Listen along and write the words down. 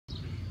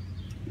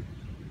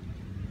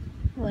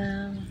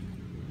Wow,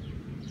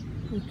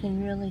 you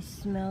can really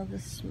smell the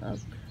smoke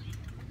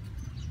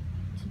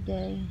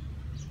today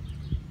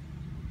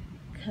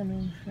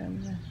coming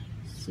from the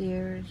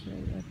Sierras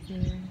right up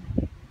there.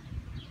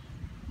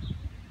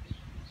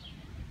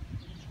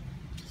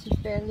 It's a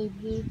fairly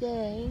blue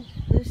day,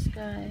 blue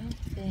sky.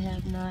 They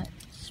have not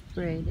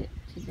sprayed it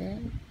today.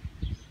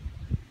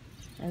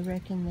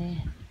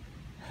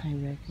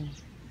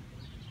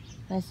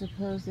 I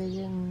suppose they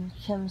didn't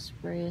chem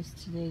spray us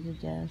today to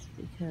death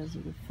because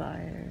of the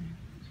fire.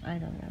 I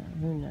don't know,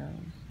 who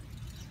knows.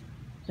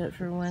 But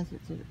for once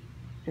it's a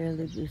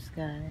fairly blue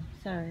sky.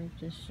 Sorry,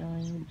 just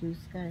showing you blue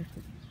sky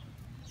for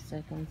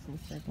seconds and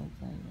seconds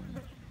on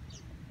there.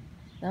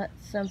 Not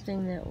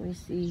something that we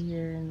see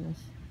here in the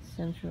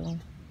central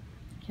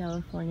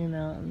California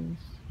mountains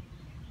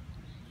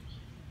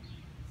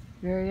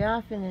very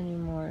often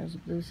anymore is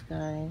blue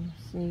sky.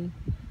 See,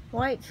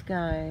 white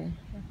sky,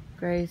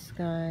 gray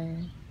sky,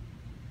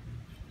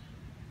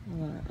 a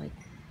lot like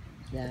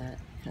that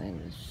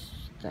kind of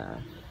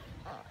stuff.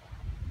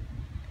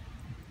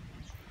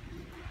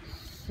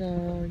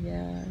 So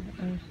yeah,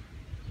 I'm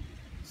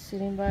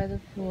sitting by the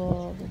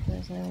pool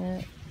because I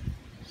went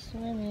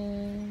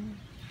swimming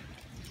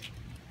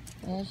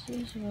as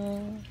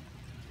usual,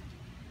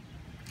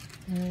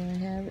 and I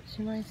have it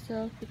to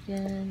myself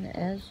again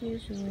as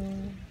usual,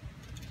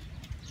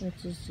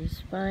 which is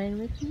just fine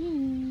with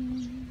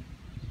me.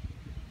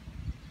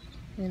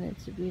 And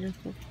it's a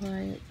beautiful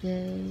quiet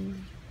day,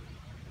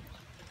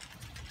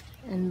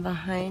 and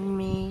behind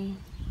me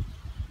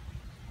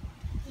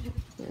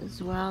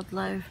is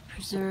wildlife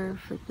preserve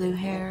for blue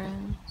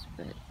herons,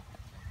 but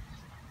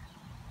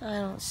I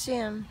don't see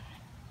them.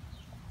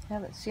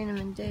 Haven't seen them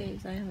in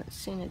days. I haven't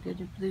seen a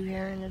good blue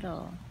heron at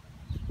all.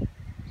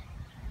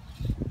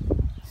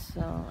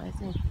 So I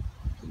think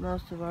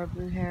most of our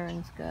blue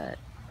herons got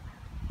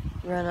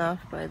run off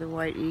by the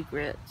white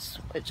egrets,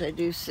 which I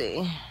do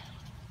see.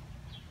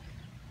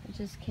 I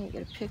just can't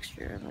get a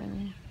picture of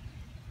them.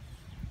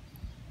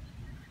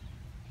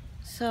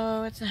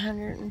 So it's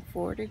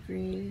 104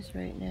 degrees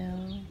right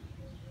now,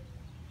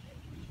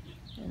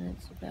 and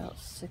it's about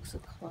 6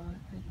 o'clock,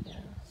 I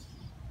guess.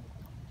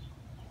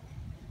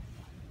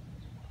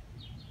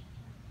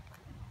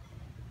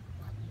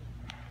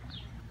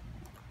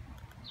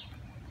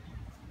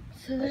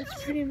 So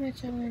that's pretty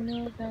much all I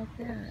know about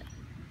that.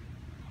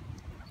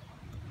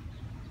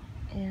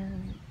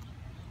 And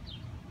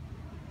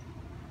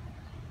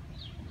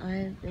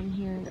I've been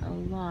hearing a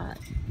lot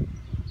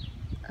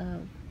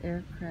of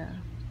aircraft